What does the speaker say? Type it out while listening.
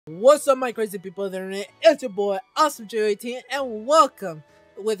What's up, my crazy people of the internet? It's your boy Awesome J18 and welcome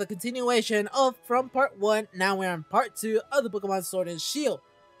with a continuation of from part 1. Now we're on part 2 of the Pokemon Sword and Shield.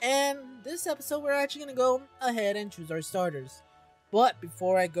 And this episode we're actually going to go ahead and choose our starters. But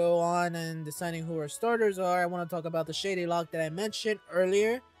before I go on and deciding who our starters are, I want to talk about the Shadylocke that I mentioned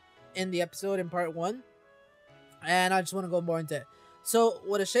earlier in the episode in part 1. And I just want to go more into it. So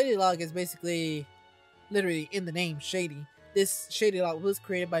what a Shadylocke is basically literally in the name, Shady. This Shadylocke was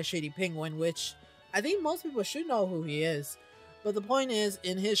created by Shady Penguin, which I think most people should know who he is. But the point is,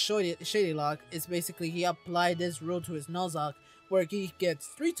 in his Shadylocke, it's basically he applied this rule to his Nuzlocke, where he gets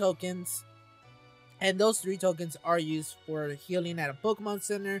 3 tokens, and those 3 tokens are used for healing at a Pokemon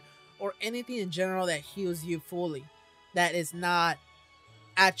Center, or anything in general that heals you fully, that is not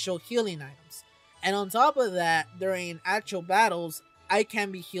actual healing items. And on top of that, during actual battles, I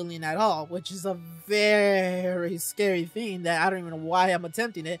can't be healing at all, which is a very scary thing that I don't even know why I'm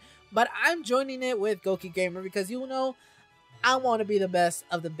attempting it. But I'm joining it with Gokey Gamer because, you know, I want to be the best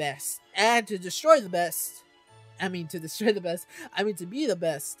of the best. And to destroy the best, to be the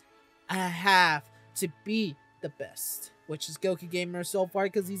best, I have to be the best. Which is Gokey Gamer so far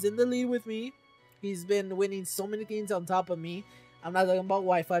because he's in the lead with me. He's been winning so many things on top of me. I'm not talking about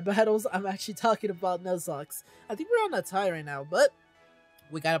Wi-Fi battles, I'm actually talking about Nuzlocke. I think we're on a tie right now, but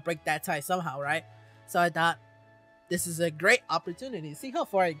we gotta break that tie somehow, right? So I thought this is a great opportunity to see how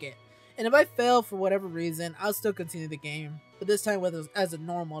far I get. And if I fail for whatever reason, I'll still continue the game, but this time as a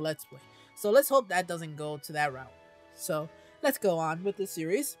normal Let's Play. So let's hope that doesn't go to that route. So let's go on with the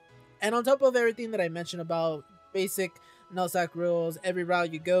series. And on top of everything that I mentioned about basic Nuzlocke rules, every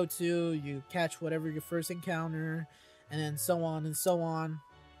route you go to, you catch whatever your first encounter, and then so on and so on.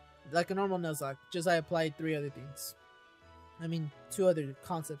 Like a normal Nuzlocke, just I applied 3 other things. 2 other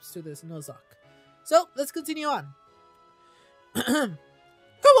concepts to this Nuzlocke. So, let's continue on. Come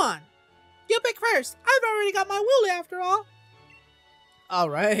on! You pick first! I've already got my Woolly after all!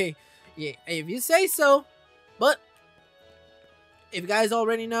 Alright. Yeah, if you say so. But, if you guys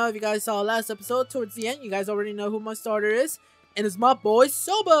already know, if you guys saw last episode, towards the end, you guys already know who my starter is. And it's my boy,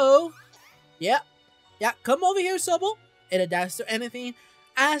 Sobo! Yeah, come over here, Sobo. It adapts to anything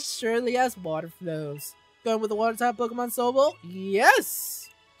as surely as water flows. Going with the water type Pokemon Sobo? Yes!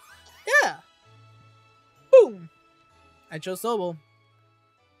 Yeah! Boom! I chose Sobo.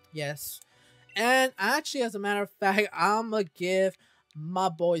 Yes. And actually, as a matter of fact, I'm gonna give my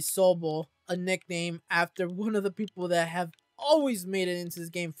boy Sobo a nickname after one of the people that have always made it into this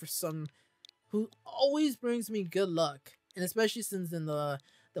game who always brings me good luck. And especially since in the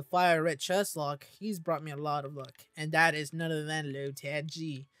Fire Red Chest Lock, he's brought me a lot of luck. And that is none other than Lotad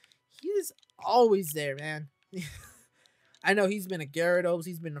G. He's always there, man. I know he's been a Gyarados,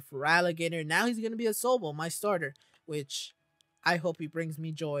 he's been a Feraligatr, now he's gonna be a Sobo, my starter, which I hope he brings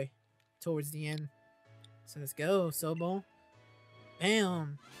me joy towards the end. So let's go, Sobo.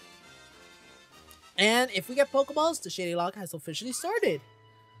 Bam. And if we get Pokeballs, the Shadylocke has officially started.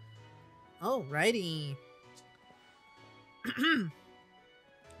 Alrighty.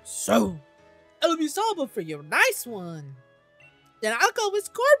 So, it'll be Sobo for you. Nice one. Then I'll go with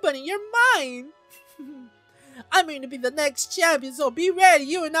Scorbunny, you're mine! I'm going to be the next champion, so be ready,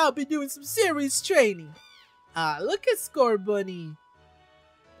 you and I'll be doing some serious training. Look at Scorbunny.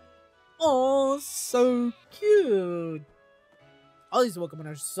 Oh, so cute. All these Pokemon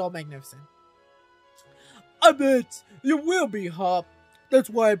are so magnificent. I bet you will be, Hop.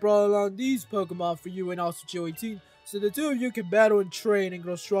 That's why I brought along these Pokemon for you and also Joey, so the 2 of you can battle and train and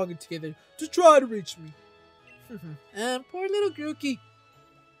grow stronger together to try to reach me. And poor little Gokey.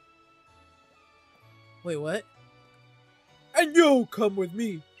 Wait, what? And you'll come with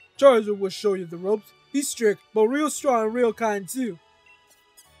me. Charizard will show you the ropes. He's strict, but real strong and real kind too.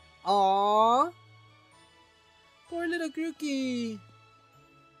 Aww. Poor little Gokey.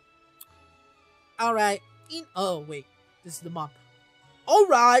 Alright. Oh, wait. This is the mom.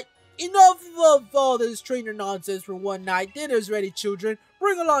 Alright. Enough of all this trainer nonsense for one night. Dinner's ready, children.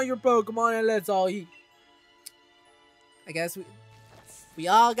 Bring along your Pokemon and let's all eat. I guess we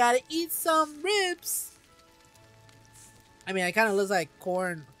all gotta eat some ribs. It kind of looks like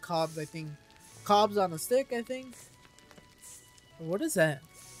corn cobs, I think. Cobs on a stick, I think. What is that?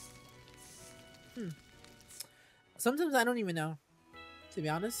 Sometimes I don't even know. To be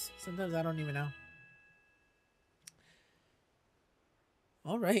honest, sometimes I don't even know.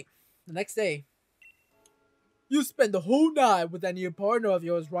 Alright, the next day. You spend the whole night with that new partner of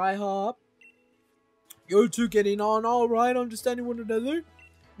yours, right, Hop? You 2 getting on alright, understanding one another?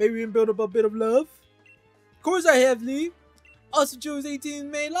 Maybe we can build up a bit of love? Of course I have, Lee. Awesome J18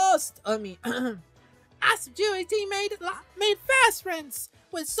 made lost. Awesome J18 made fast friends.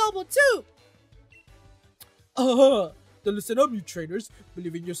 with Sobel too. Then listen up, you trainers.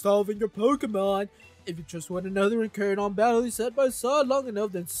 Believe in yourself and your Pokemon. If you trust one another and carry on battling side by side long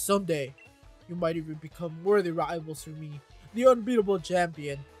enough, then someday you might even become worthy rivals for me, the unbeatable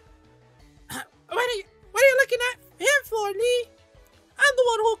champion. What are you looking at him for, Lee? I'm the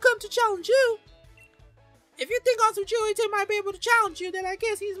one who'll come to challenge you. If you think Awesome Joey might be able to challenge you, then I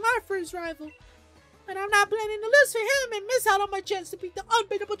guess he's my first rival. And I'm not planning to lose for him and miss out on my chance to beat the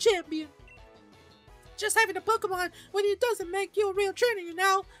unbeatable champion. Just having a Pokemon with you doesn't make you a real trainer, you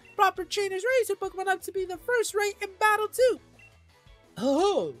know. Proper trainers raise your Pokemon up to be the first rate in battle too.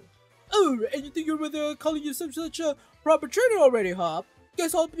 Oh, and you think you're really calling yourself such a proper trainer already, Hop?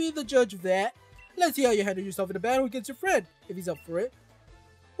 Guess I'll be the judge of that. Let's see how you handle yourself in a battle against your friend, if he's up for it.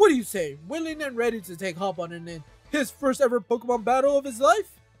 What do you say? Willing and ready to take Hop on in his first ever Pokemon battle of his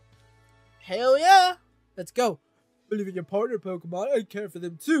life? Hell yeah! Let's go. Believe in your partner Pokemon and care for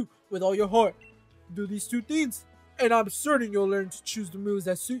them too with all your heart. Do these two things, and I'm certain you'll learn to choose the moves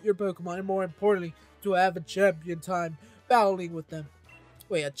that suit your Pokemon, and more importantly, to have a champion time battling with them.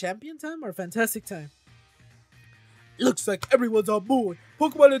 Wait, a champion time or a fantastic time? Looks like everyone's on board.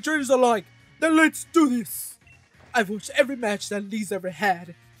 Pokemon and trainers alike. Then let's do this. I've watched every match that Lee's ever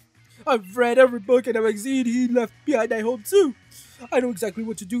had. I've read every book and magazine he left behind at home too. I know exactly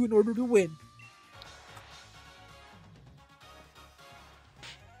what to do in order to win.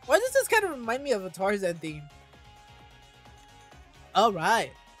 Why does this kind of remind me of a Tarzan theme?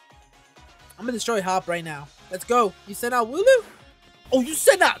 Alright. I'm gonna destroy Hop right now. Let's go. You sent out Wooloo? Oh, you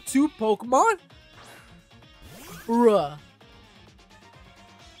sent out 2 Pokemon? Bruh.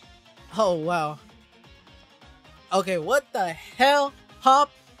 Oh, wow. Okay, what the hell?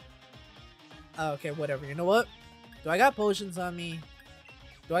 Hop? Okay, whatever. You know what? Do I got potions on me?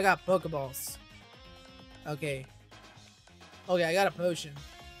 Do I got Pokeballs? Okay. Okay, I got a potion.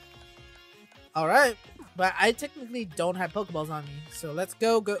 Alright. But I technically don't have Pokeballs on me. So let's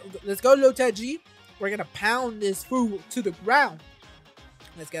go, let's go, Lotaji. We're gonna pound this fool to the ground.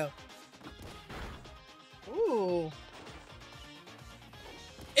 Let's go. Ooh.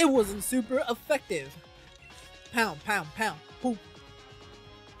 It wasn't super effective. Pound, pound, pound. Poop.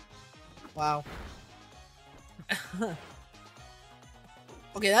 Wow.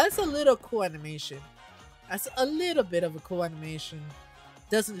 Okay, that's a little cool animation. That's a little bit of a cool animation.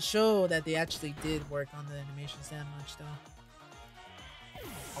 Doesn't show that they actually did work on the animations that much though.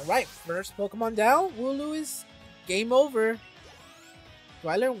 Alright, first Pokemon down. Wooloo is game over. Do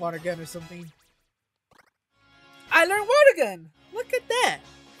I learn Water Gun or something? I learned Water Gun! Look at that!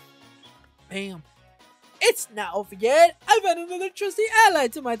 Bam. It's not over yet! I've had another trusty ally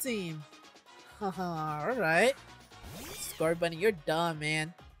to my team! Haha, alright. Score Bunny, you're done,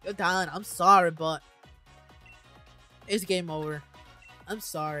 man. You're done. I'm sorry, but it's game over. I'm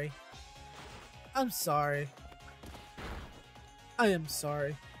sorry. I'm sorry. I am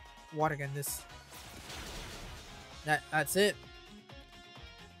sorry. Water Gun this. That's it.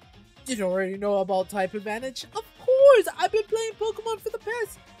 Did you already know about type advantage? Of course! I've been playing Pokemon for the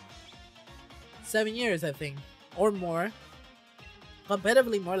past 7 years, I think. Or more.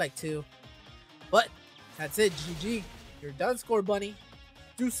 Competitively, more like 2. But, that's it, GG. You're done, Score Bunny.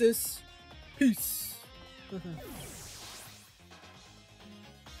 Deuces. Peace.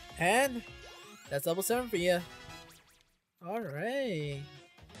 And, that's level 7 for you. Alright.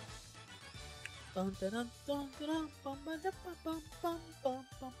 You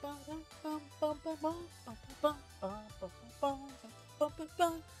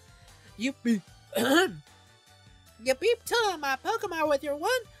beep. You beep to my Pokemon with your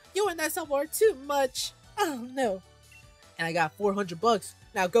one. You and that somewhere too much. Oh no. And I got 400 bucks.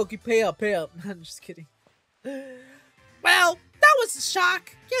 Now Gokey, pay up, pay up. I'm just kidding. Well, that was a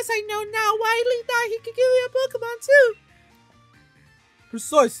shock. Guess I know now why Lee thought he could give me a Pokemon too.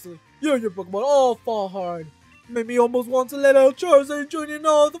 Precisely. You and your Pokemon all fall hard. Made me almost want to let out Charizard and join in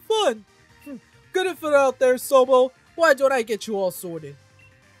all the fun. Good effort out there, Sobo. Why don't I get you all sorted?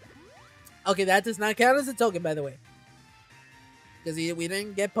 Okay, that does not count as a token, by the way. Because we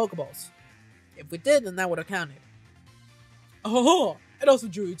didn't get Pokeballs. If we did, then that would have counted. Oh, and also,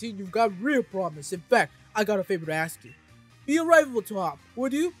 Joey Teen, you've got real promise. In fact, I got a favor to ask you. Be a rival to Hop,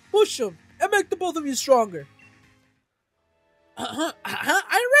 would you? Push him and make the both of you stronger. I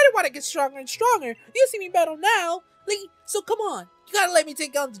already want to get stronger and stronger. You see me battle now, Lee. So come on, you gotta let me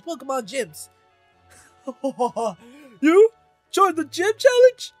take on the Pokemon gyms. You? Join the gym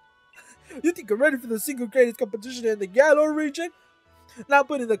challenge? You think you're ready for the single greatest competition in the Galar region? Not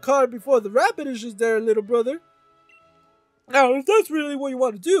putting the cart before the rabbit is just there, little brother. Now, if that's really what you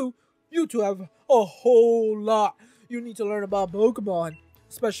want to do, you two have a whole lot you need to learn about Pokemon.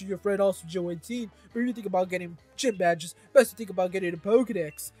 especially your friend also Joe 18. But when you think about getting gym badges, best to think about getting a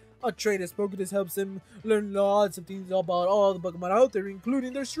Pokedex. A trainer's Pokedex helps him learn lots of things about all the Pokemon out there,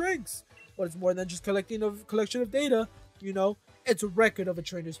 including their strengths. But it's more than just collecting a collection of data, you know? It's a record of a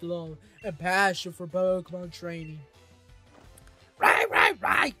trainer's love and passion for Pokemon training.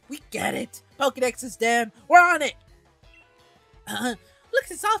 Right. We get it. Pokedex is down. We're on it.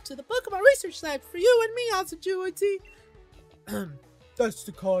 Looks us off to the Pokemon Research Lab for you and me, Awesome Joe 18. That's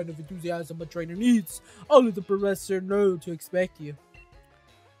the kind of enthusiasm a trainer needs. I'll let the professor know to expect you.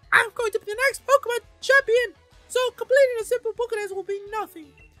 I'm going to be the next Pokemon champion, so completing a simple Pokedex will be nothing.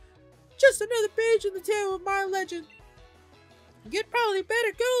 Just another page in the tale of my legend. You'd probably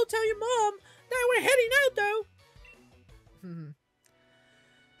better go tell your mom that we're heading out, though.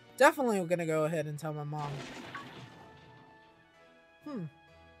 Definitely gonna go ahead and tell my mom.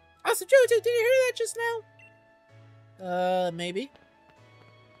 Also, Joe, did you hear that just now? Maybe.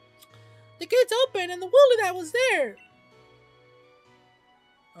 The gate's open and the Wooloo that was there.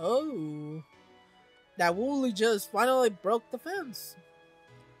 Oh. That Wooloo just finally broke the fence.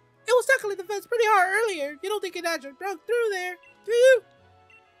 It was tackling the fence pretty hard earlier. You don't think it actually broke through there, do you?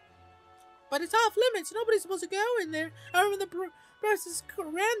 But it's off limits. Nobody's supposed to go in there. I remember the professor's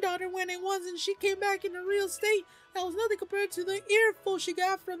granddaughter went in once and she came back in a real state. That was nothing compared to the earful she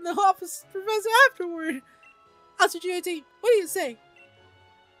got from the office professor afterward. Also, GOT, what do you say?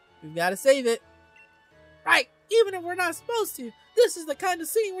 We've got to save it. Right, even if we're not supposed to. This is the kind of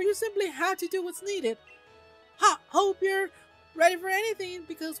scene where you simply have to do what's needed. Hope you're ready for anything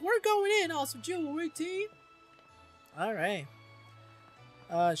because we're going in, also Joe 18. Alright.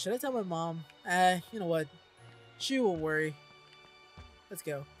 Should I tell my mom? You know what? She will worry. Let's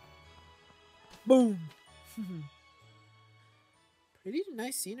go. Boom! Pretty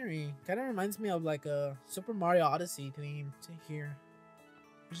nice scenery. Kind of reminds me of like a Super Mario Odyssey theme to here,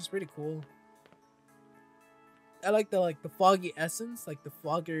 which is pretty cool. I like the foggy essence, like the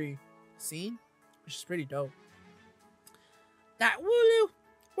foggy scene, which is pretty dope. That Wooloo,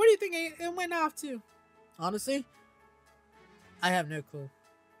 where do you think it went off to? Honestly, I have no clue.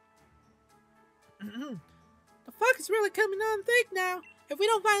 The fog is really coming on thick now. If we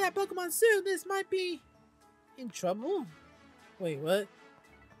don't find that Pokemon soon, this might be in trouble. Wait, what?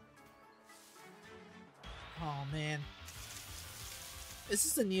 Oh man. This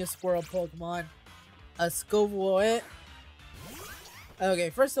is the new squirrel Pokemon. A WOAAH. Okay,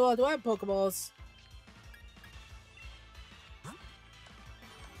 first of all, do I have Pokeballs?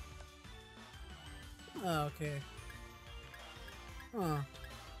 Oh, okay. Huh.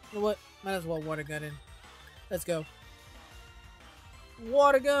 You know what? Might as well water gun in. Let's go.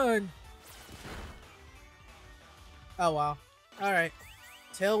 Water gun! Oh wow. Alright.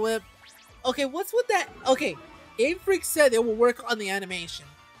 Tail whip. Okay, what's with that? Okay, GameFreak said it will work on the animation.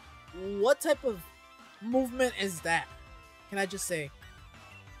 What type of movement is that? Can I just say?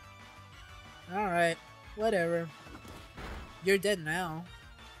 Alright, whatever. You're dead now.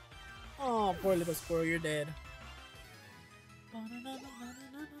 Oh, poor little squirrel, you're dead.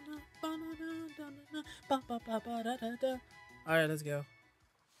 Alright, let's go.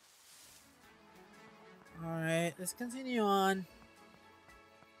 Alright, let's continue on.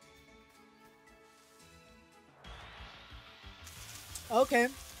 Okay.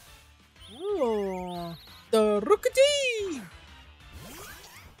 Ooh. The Rookity!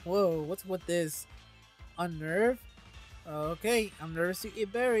 Whoa, what's with this? Unnerve? Okay, I'm nervous to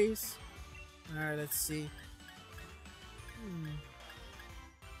eat berries. Alright, let's see.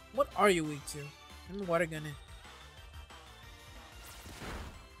 What are you weak to? Let me water gun it.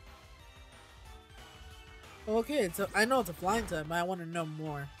 Okay, so I know it's a flying type, but I want to know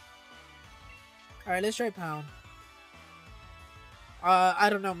more. Alright, let's try Pound. I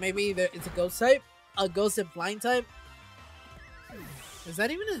don't know, maybe it's a ghost type? A ghost and flying type? Is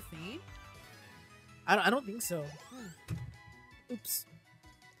that even a thing? I don't think so. Oops.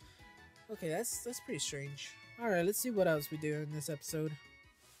 Okay, that's pretty strange. Alright, let's see what else we do in this episode.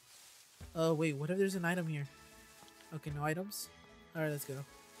 Oh, wait, what if there's an item here? Okay, no items? Alright, let's go.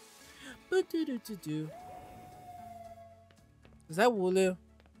 Is that Wooloo?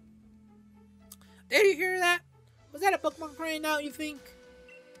 Did you hear that? Was that a Pokemon crying out, you think?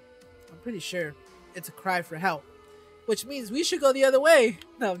 I'm pretty sure it's a cry for help. Which means we should go the other way.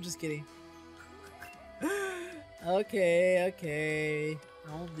 No, I'm just kidding. Okay.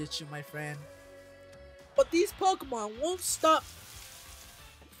 I won't ditch you, my friend. But these Pokemon won't stop.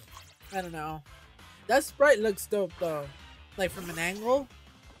 I don't know. That sprite looks dope though. Like from an angle.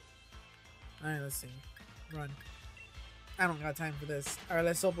 Alright, let's see. Run. I don't got time for this. Alright,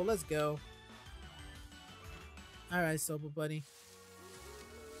 let's go. Alright, Sobo buddy.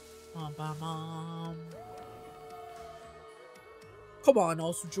 Come on,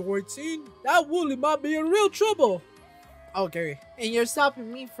 also Joy Teen. That Wooly might be in real trouble. Okay, and you're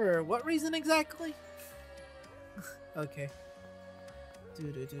stopping me for what reason exactly? Okay.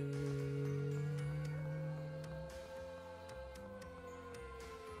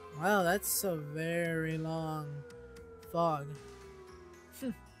 Wow, that's a very long fog.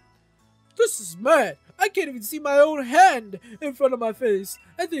 This is mad. I can't even see my own hand in front of my face.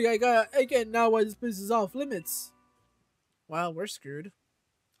 I think I get now why this place is off limits. Well, we're screwed.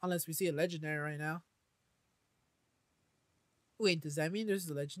 Unless we see a legendary right now. Wait, does that mean there's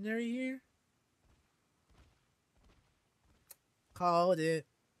a legendary here? Called it.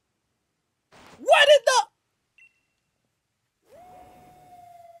 What in the...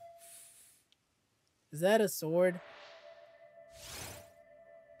 Is that a sword?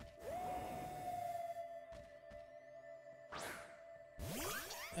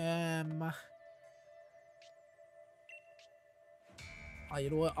 Oh, you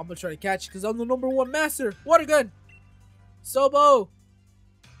know what? I'm gonna try to catch it because I'm the #1 master. Water gun! Sobo!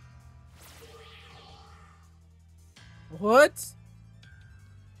 What?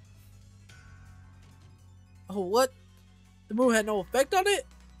 Oh, what? The move had no effect on it?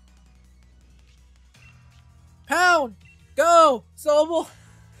 Pound! Go! Sobo!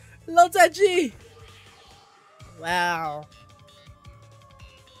 Low G! Wow.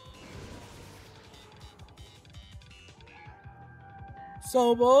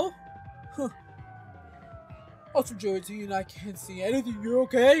 Sobo? Huh. Also Joy Teen, I can't see anything. You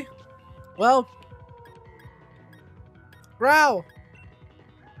okay? Well, growl.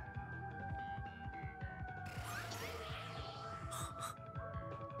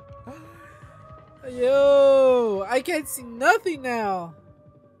 Yo, I can't see nothing now.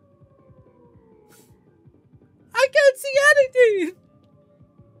 I can't see anything.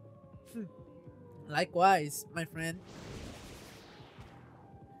 Likewise, my friend.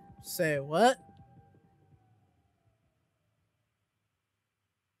 Say what?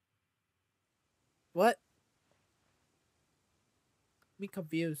 What? Me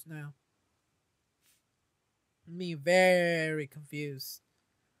confused now. Me very confused.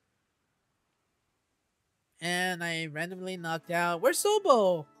 And I randomly knocked out. Where's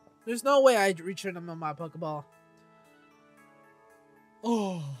Sobo? There's no way I'd return him on my Pokeball.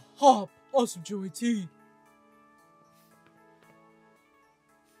 Oh, Hop, awesome Joy Teen.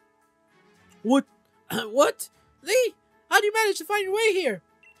 What? What? Lee, how do you manage to find your way here?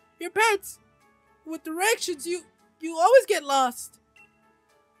 Your pets, with directions, you always get lost.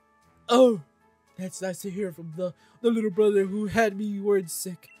 Oh, that's nice to hear from the little brother who had me worried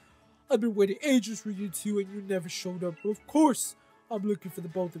sick. I've been waiting ages for you two and you never showed up. Of course, I'm looking for the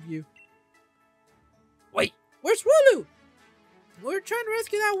both of you. Wait, where's Wooloo? We're trying to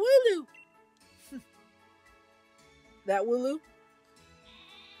rescue that Wooloo. That Wooloo?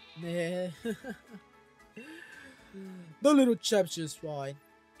 Nah. The little chap's just fine.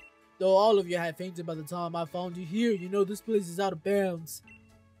 Though all of you had fainted by the time I found you here, you know this place is out of bounds.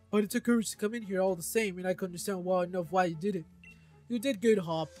 But it took courage to come in here all the same, and I can understand well enough why you did it. You did good,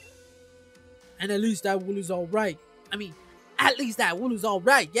 Hop. And at least that Wooloo's alright. I mean, at least that Wooloo's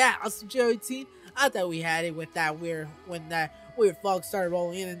alright. Yeah, awesome Joy Teen. I thought we had it with that when that weird fog started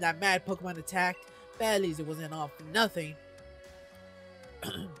rolling in and that mad Pokemon attacked. But at least it wasn't all for nothing.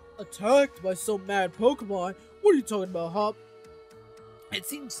 Attacked by some mad Pokemon? What are you talking about, Hop? It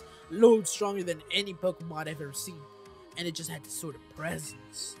seems loads stronger than any Pokemon I've ever seen. And it just had this sort of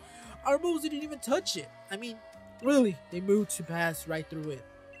presence. Our moves didn't even touch it. I mean, really, they moved to pass right through it.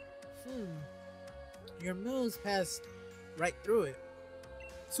 Your moves passed right through it.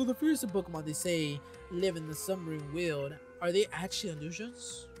 So the fearsome Pokemon they say live in the submarine world, are they actually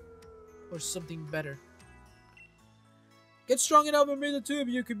illusions? Or something better? Get strong enough and maybe the two of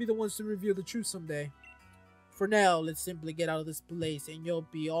you could be the ones to reveal the truth someday. For now, let's simply get out of this place and you'll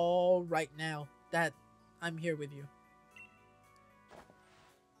be all right now that I'm here with you.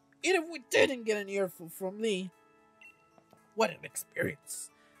 Even if we didn't get an earful from Lee, what an experience.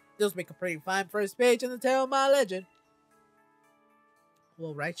 Those make a pretty fine first page in the tale of my legend.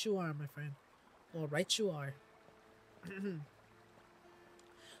 Well, right you are, my friend. Well, right you are.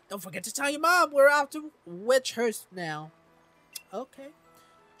 Don't forget to tell your mom we're off to Witchhurst now. Okay.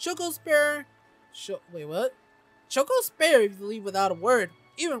 Choco Spare. Wait, what? Choco Spare if you leave without a word.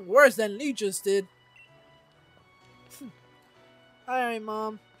 Even worse than Lee just did. Alright,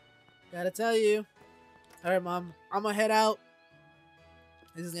 Mom. Gotta tell you. Alright, Mom. I'm gonna head out.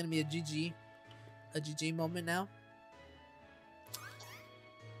 This is gonna be a GG. A GG moment now.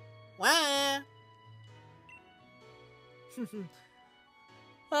 Wow.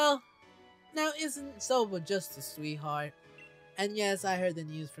 Well, Now, isn't Sobel just a sweetheart? And yes, I heard the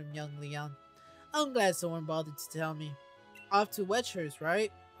news from young Leon. I'm glad someone bothered to tell me. Off to Wedgehurst,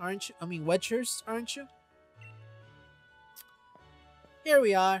 right? Aren't you? I mean, Wedgehurst, aren't you? Here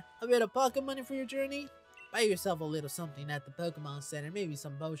we are. A bit of pocket money for your journey? Buy yourself a little something at the Pokemon Center, maybe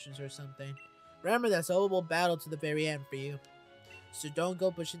some potions or something. Remember that Sobel will battle to the very end for you. So don't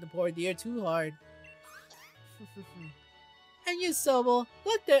go pushing the poor deer too hard. And you, Sobel,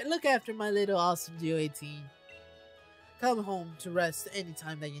 look after my little awesome Geo-18. Come home to rest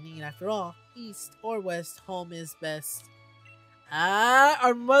anytime that you need. After all, east or west, home is best. Ah,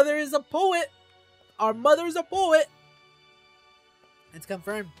 our mother is a poet. Our mother is a poet. It's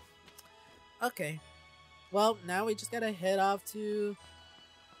confirmed. Okay. Well, now we just gotta head off to,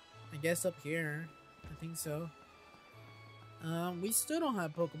 I guess, up here. I think so. We still don't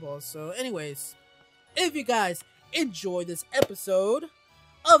have Pokeballs, so anyways, if you guys enjoyed this episode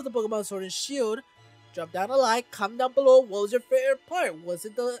of the Pokemon Sword and Shield, drop down a like, comment down below what was your favorite part. Was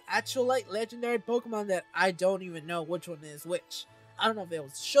it the actual, like, legendary Pokemon that I don't even know which one is which? I don't know if it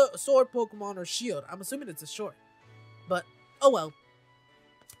was Sword Pokemon or Shield. I'm assuming it's a Sword. But, oh well.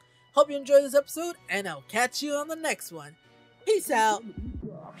 Hope you enjoyed this episode, and I'll catch you on the next one. Peace out!